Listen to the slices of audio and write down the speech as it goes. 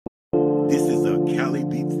Cali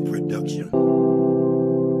Beats production.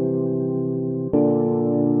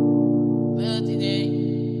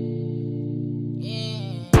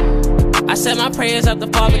 I said my prayers up to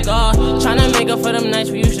Father God, tryna make up for them nights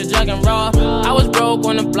we used to jug and raw. I was broke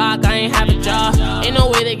on the block, I ain't have a job. Ain't no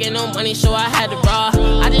way to get no money, so I had to raw.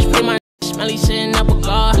 I just pray my smelly sitting up with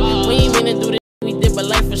God. We ain't mean to do this, we did, but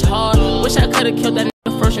life was hard. Wish I could've killed that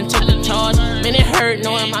nigga first and took the charge. Man, it hurt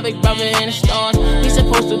knowing my big brother in the stars. He's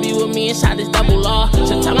supposed to be with me inside this double law.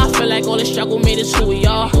 Sometimes I feel like all this struggle made us who we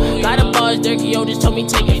are. Got a buzz, Durk, yo, just told me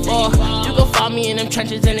take it for. You can find me in them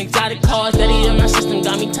trenches in exotic cars. Daddy in my system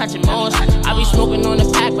got me touching Mars. I be smoking on the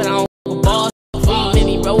pack, but I don't fuck with bars.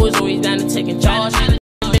 Many roads, always down to taking charge.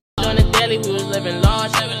 On the daily, we was living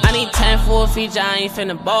large. I need 10 for a feature, I ain't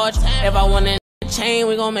finna barge. If I want a chain,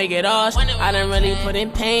 we gon' make it ours. I done really put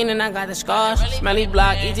in pain and I got the scars. Smelly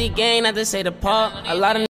block, easy gain, not to say the part. A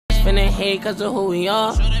lot of niggas finna hate cause of who we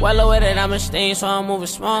are. Well aware that I'm a stain, so I'm moving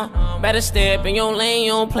smart. Better stay up in your lane,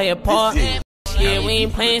 you don't play a part. Yeah, we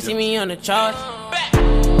ain't playing, see me on the charts.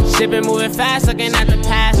 Shit been moving fast, looking at the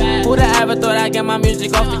past. Who'da ever thought I'd get my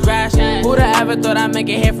music off the grass? Who'da ever thought I'd make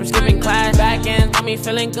it here from skipping class? Back ends got me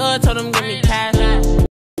feeling good, told them give me cash.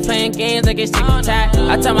 Playing games like it's tick tack.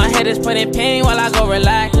 I tell my head is put in pain while I go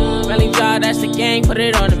relax. Really job, that's the gang, put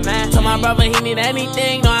it on the map. Told my brother he need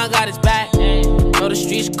anything, know I got his back. Know the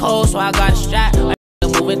streets cold, so I got a strap.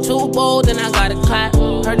 Moving too bold, then I got a clap.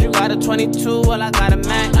 Heard you got a 22, well I got a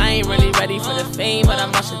Mac. I ain't really ready for the fame, but I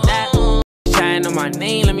must adapt. Shine on my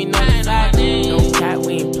name, let me know the fact. No cat,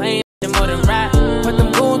 we ain't playing more than rap. Put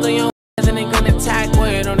them goons on your ass and they gonna attack. Boy,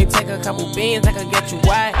 it only take a couple beans, I could get you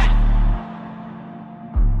whacked.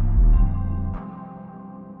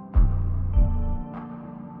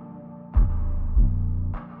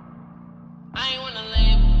 I ain't wanna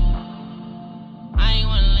live. I ain't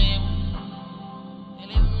wanna live. They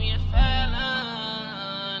leaving me a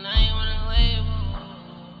felon. I ain't wanna live.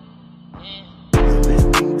 Yeah. You're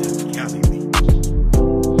listening to Cali Beats.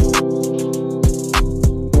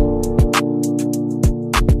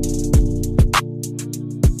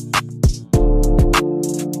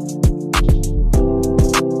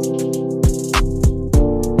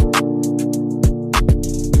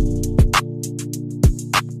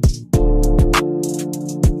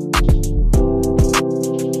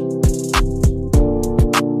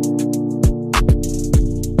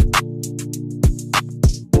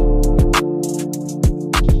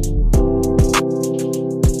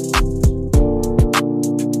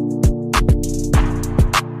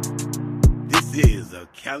 This is a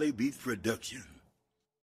Cali Beats production.